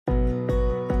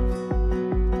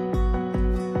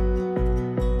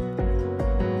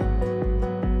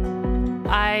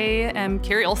I am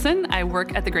Kari Olsen. I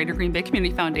work at the Greater Green Bay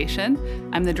Community Foundation.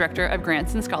 I'm the Director of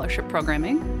Grants and Scholarship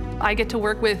Programming. I get to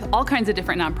work with all kinds of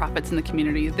different nonprofits in the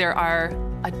community. There are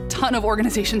a ton of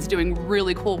organizations doing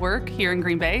really cool work here in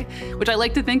Green Bay, which I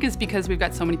like to think is because we've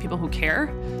got so many people who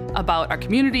care about our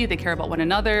community, they care about one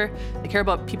another, they care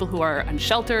about people who are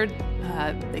unsheltered,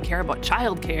 they care about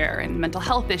childcare and mental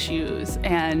health issues,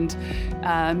 and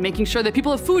making sure that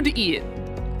people have food to eat.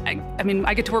 I mean,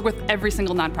 I get to work with every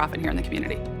single nonprofit here in the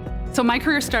community. So my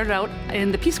career started out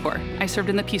in the Peace Corps. I served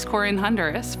in the Peace Corps in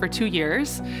Honduras for 2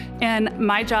 years, and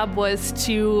my job was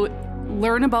to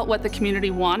learn about what the community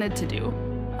wanted to do,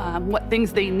 what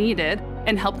things they needed,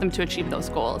 and help them to achieve those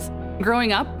goals.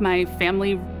 Growing up, my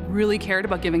family really cared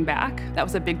about giving back. That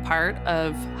was a big part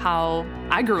of how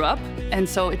I grew up, and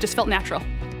so it just felt natural.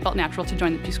 It felt natural to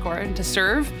join the Peace Corps and to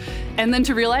serve, and then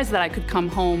to realize that I could come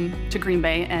home to Green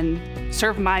Bay and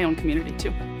serve my own community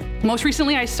too. Most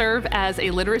recently, I serve as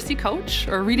a literacy coach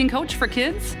or reading coach for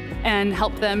kids and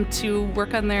help them to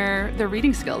work on their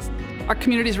reading skills. Our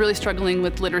community is really struggling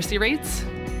with literacy rates.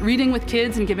 Reading with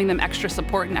kids and giving them extra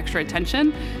support and extra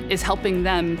attention is helping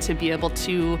them to be able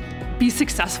to be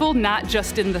successful, not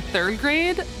just in the 3rd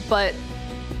grade, but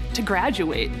to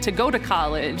graduate, to go to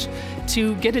college,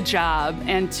 to get a job,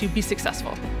 and to be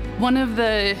successful. One of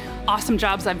the awesome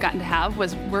jobs I've gotten to have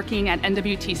was working at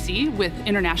NWTC with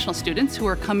international students who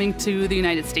are coming to the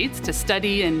United States to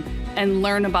study and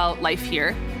learn about life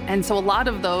here. And so a lot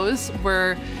of those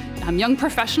were young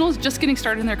professionals just getting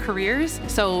started in their careers.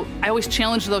 So I always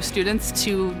challenge those students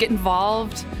to get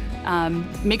involved,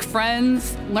 make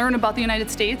friends, learn about the United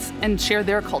States, and share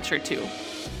their culture too.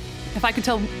 If I could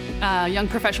tell young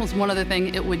professionals one other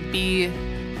thing, it would be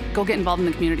go get involved in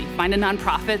the community. Find a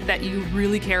nonprofit that you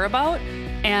really care about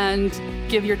and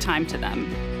give your time to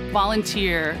them.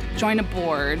 Volunteer, join a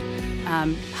board,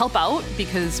 help out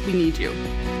because we need you.